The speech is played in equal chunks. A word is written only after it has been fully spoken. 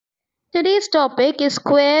Today's topic is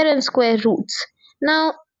square and square roots.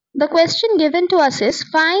 Now, the question given to us is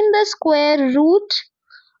find the square root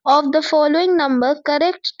of the following number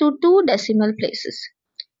correct to two decimal places.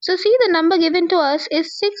 So, see the number given to us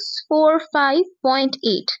is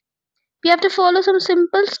 645.8. We have to follow some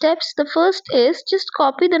simple steps. The first is just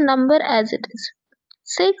copy the number as it is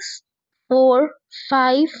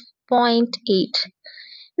 645.8.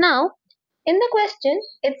 Now, in the question,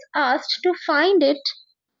 it's asked to find the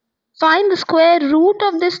square root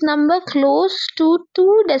of this number close to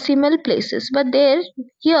two decimal places. But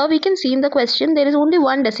here we can see in the question there is only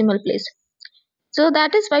one decimal place. So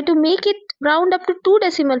that is why to make it round up to two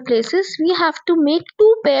decimal places, we have to make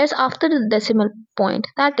two pairs after the decimal point.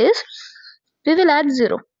 That is, we will add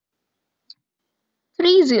 0.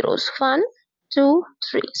 3 zeros. 1, 2,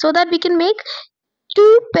 3. So that we can make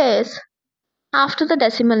two pairs after the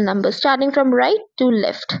decimal number, starting from right to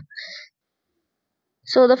left.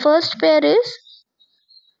 So the first pair is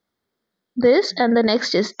this, and the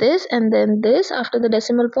next is this, and then this after the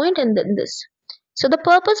decimal point, and then this. So the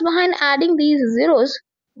purpose behind adding these zeros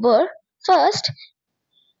were, first,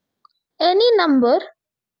 any number,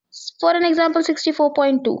 for an example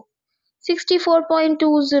 64.2,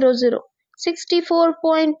 64.200,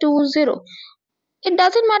 64.20. It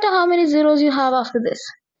doesn't matter how many zeros you have after this.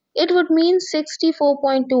 It would mean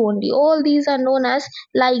 64.2 only. All these are known as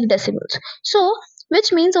like decimals. So,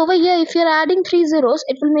 which means over here, if you're adding 3 zeros,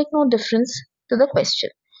 it will make no difference to the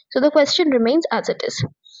question. So, the question remains as it is.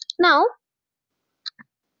 Now,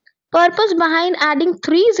 purpose behind adding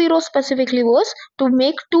 3 zeros specifically was to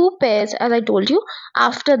make two pairs, as I told you,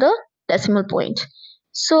 after the decimal point.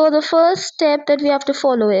 So, the first step that we have to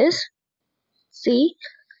follow is, see,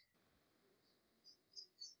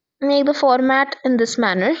 make the format in this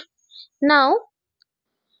manner. Now,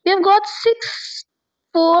 we have got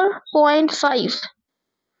 64.5.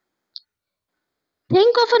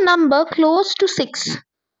 Think of a number close to 6.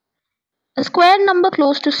 A square number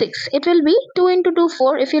close to 6. It will be 2 into 2,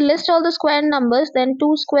 4. If you list all the square numbers, then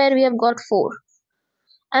 2 square we have got 4.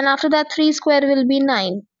 And after that 3 square will be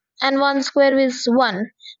 9. And 1 square is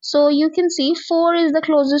 1. So you can see 4 is the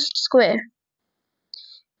closest square.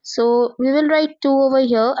 So we will write 2 over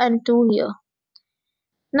here and 2 here.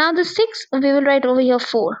 Now the 6 we will write over here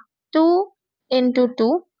 4. 2 into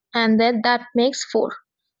 2, and then that makes 4.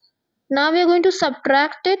 Now we are going to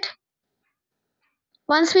subtract it.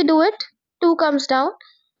 Once we do it, 2 comes down.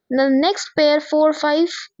 The next pair 4, 5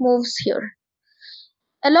 moves here.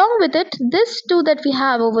 Along with it, this 2 that we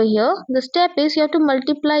have over here, the step is you have to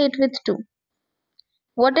multiply it with 2.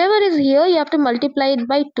 Whatever is here, you have to multiply it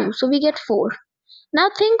by 2. So we get 4. Now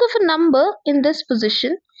think of a number in this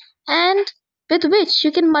position and with which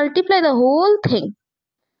you can multiply the whole thing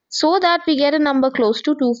so that we get a number close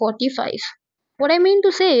to 245. What I mean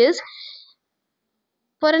to say is,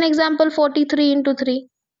 for an example 43 into 3,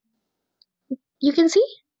 you can see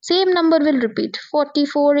same number will repeat.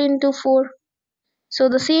 44 into 4. So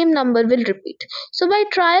the same number will repeat. So by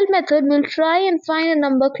trial method, we'll try and find a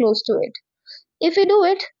number close to it. If we do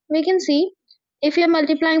it, we can see if we are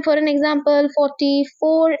multiplying, for an example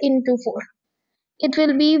 44 into 4, it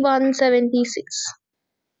will be 176.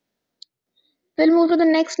 We'll move to the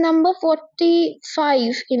next number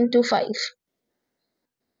 45 into 5.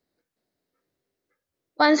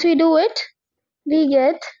 Once we do it, we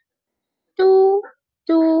get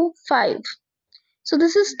 225. So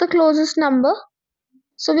this is the closest number.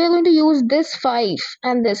 So we are going to use this 5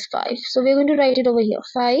 and this 5. So we are going to write it over here,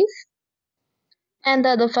 5 and the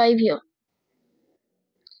other 5 here.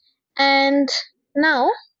 And now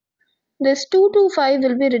this 225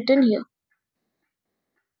 will be written here.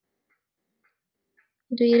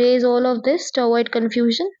 To erase all of this to avoid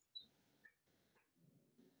confusion.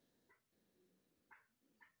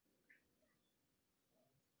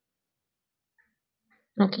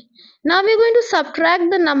 Okay. Now we are going to subtract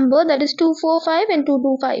the number, that is 245 and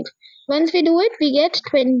 225. Once we do it, we get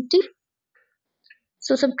 20.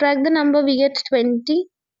 So subtract the number, we get 20.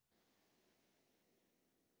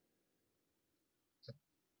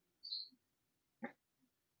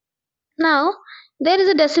 Now there is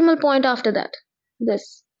a decimal point after that.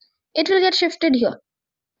 This. It will get shifted here.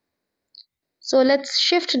 So let's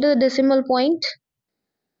shift the decimal point.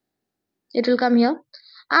 It will come here.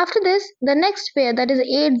 After this, the next pair, that is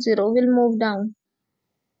 80, will move down.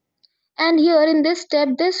 And here in this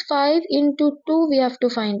step, this 5 into 2 we have to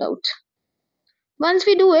find out. Once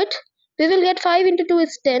we do it, we will get 5 into 2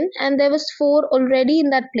 is 10, and there was 4 already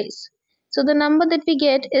in that place. So the number that we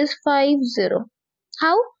get is 50.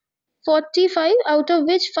 How? 45, out of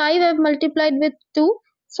which 5 I have multiplied with 2.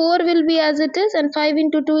 4 will be as it is, and 5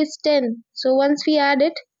 into 2 is 10. So once we add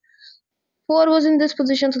it, 4 was in this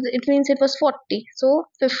position, so it means it was 40. So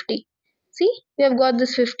 50. See, we have got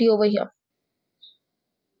this 50 over here.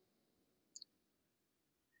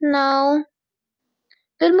 Now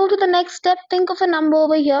we'll move to the next step. Think of a number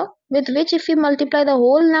over here with which if we multiply the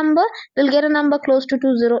whole number, we'll get a number close to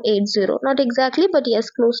 2080. Not exactly, but yes,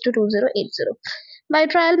 close to 2080. By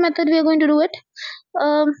trial method, we are going to do it.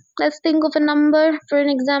 Let's think of a number. For an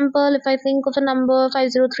example, if I think of a number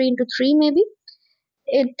 503 into 3, maybe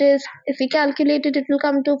it is, if we calculate it, it will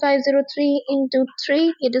come to 503 into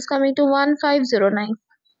 3. It is coming to 1509.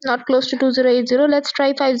 Not close to 2080. Let's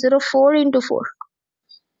try 504 into 4.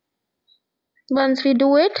 Once we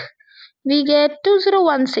do it, we get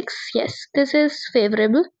 2016. Yes, this is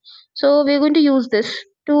favorable. So we're going to use this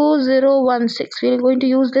 2016. We're going to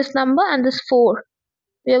use this number, and this 4.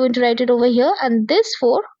 We are going to write it over here, and this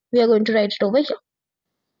 4 we are going to write it over here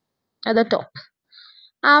at the top.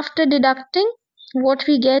 After deducting, what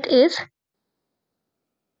we get is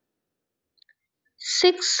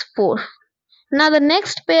 64. Now the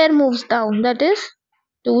next pair moves down, that is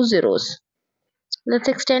 2 zeros. Let's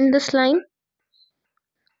extend this line.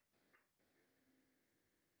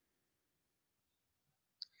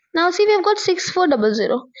 Now see, we have got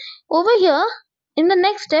 6400. Over here, in the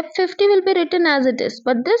next step, 50 will be written as it is,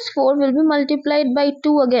 but this 4 will be multiplied by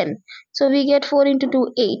 2 again. So we get 4 into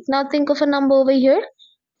 2, 8. Now think of a number over here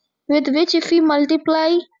with which if we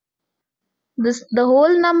multiply the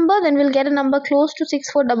whole number, then we'll get a number close to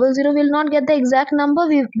 6400. We'll not get the exact number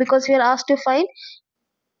because we are asked to find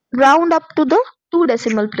round up to the 2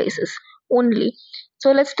 decimal places only.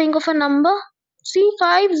 So let's think of a number. See,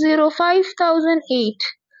 505008.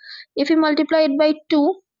 If we multiply it by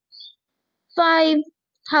 2,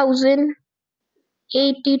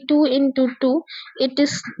 5082 into 2, it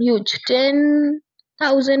is huge,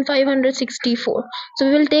 10,564. So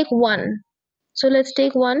we will take 1. So let's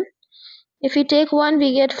take 1. If we take 1,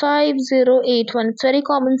 we get 5081. It's very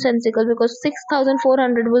commonsensical because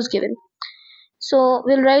 6400 was given. So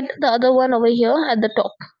we'll write the other one over here at the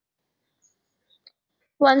top.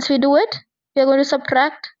 Once we do it, we are going to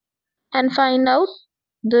subtract and find out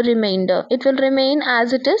the remainder. It will remain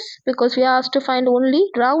as it is because we are asked to find only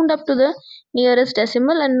round up to the nearest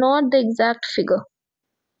decimal and not the exact figure.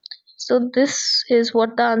 So this is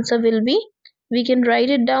what the answer will be. We can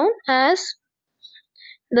write it down as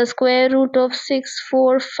the square root of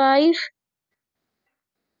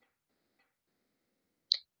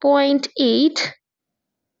 645.8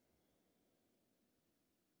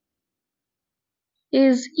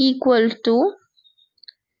 is equal to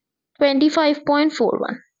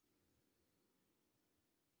 25.41.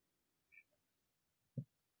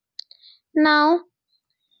 Now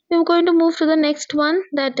we're going to move to the next one,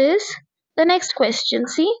 that is the next question.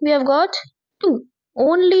 See, we have got 2,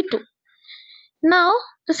 only 2. Now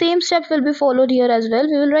the same step will be followed here as well.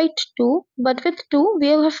 We will write 2, but with 2 we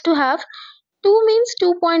have to have 2 means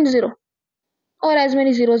 2.0 or as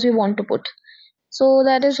many zeros we want to put. So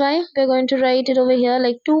that is why we're going to write it over here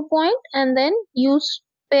like 2 point and then use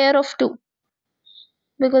pair of 2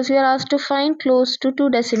 because we are asked to find close to 2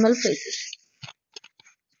 decimal places.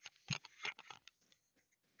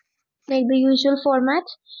 Like the usual format.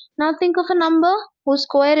 Now think of a number whose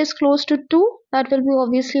square is close to 2. That will be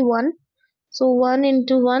obviously 1. So 1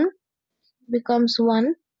 into 1 becomes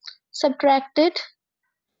 1. Subtract it.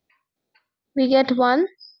 We get 1.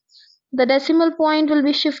 The decimal point will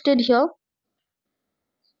be shifted here.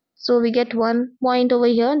 So we get 1 point over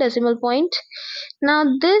here, decimal point. Now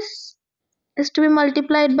this is to be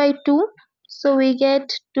multiplied by 2. So we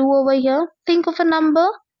get 2 over here. Think of a number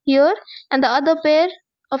here and the other pair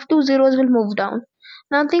of 2 zeros will move down.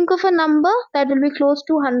 Now think of a number that will be close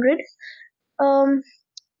to 100.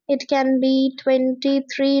 It can be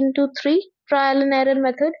 23 into 3, trial and error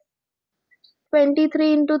method.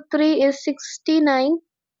 23 into 3 is 69.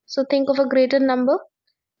 So think of a greater number.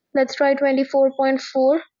 Let's try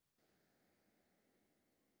 24.4.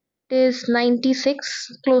 It is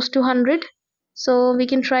 96, close to 100. So we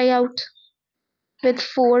can try out with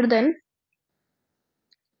 4 then.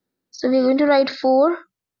 So we're going to write 4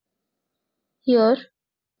 here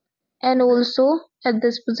and also at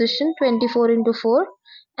this position 24 into 4,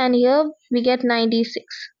 and here we get 96.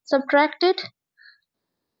 Subtract it.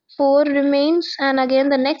 4 remains, and again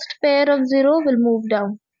the next pair of 0 will move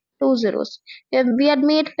down. 2 zeros. We had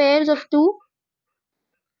made pairs of 2,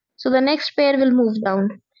 so the next pair will move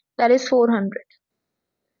down. That is 400.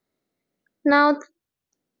 Now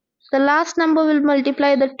the last number will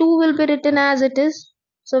multiply. The 2 will be written as it is.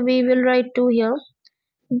 So we will write 2 here.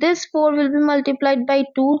 This 4 will be multiplied by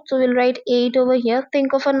 2. So we'll write 8 over here.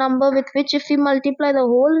 Think of a number with which if we multiply the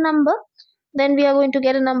whole number, then we are going to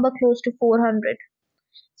get a number close to 400.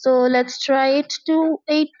 So let's try it.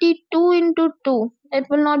 282 into 2. It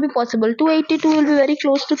will not be possible. 282 will be very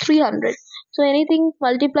close to 300. So anything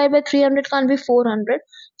multiplied by 300 can't be 400.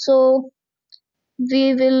 So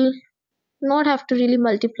we will not have to really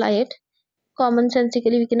multiply it.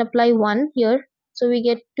 Commonsensically, we can apply 1 here. So we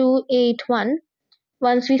get 281.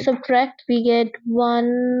 Once we subtract, we get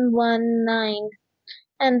 119.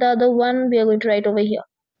 And the other one we are going to write over here.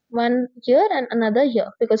 One here and another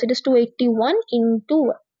here because it is 281 into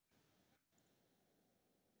 1.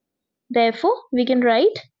 Therefore, we can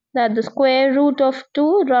write that the square root of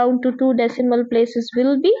 2 round to 2 decimal places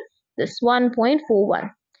will be this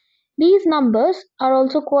 1.41. These numbers are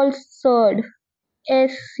also called surd,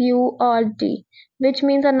 S-U-R-D, which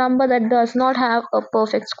means a number that does not have a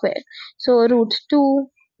perfect square. So root 2,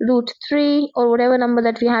 root 3 or whatever number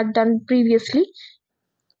that we had done previously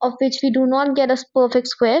of which we do not get a perfect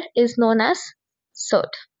square is known as surd.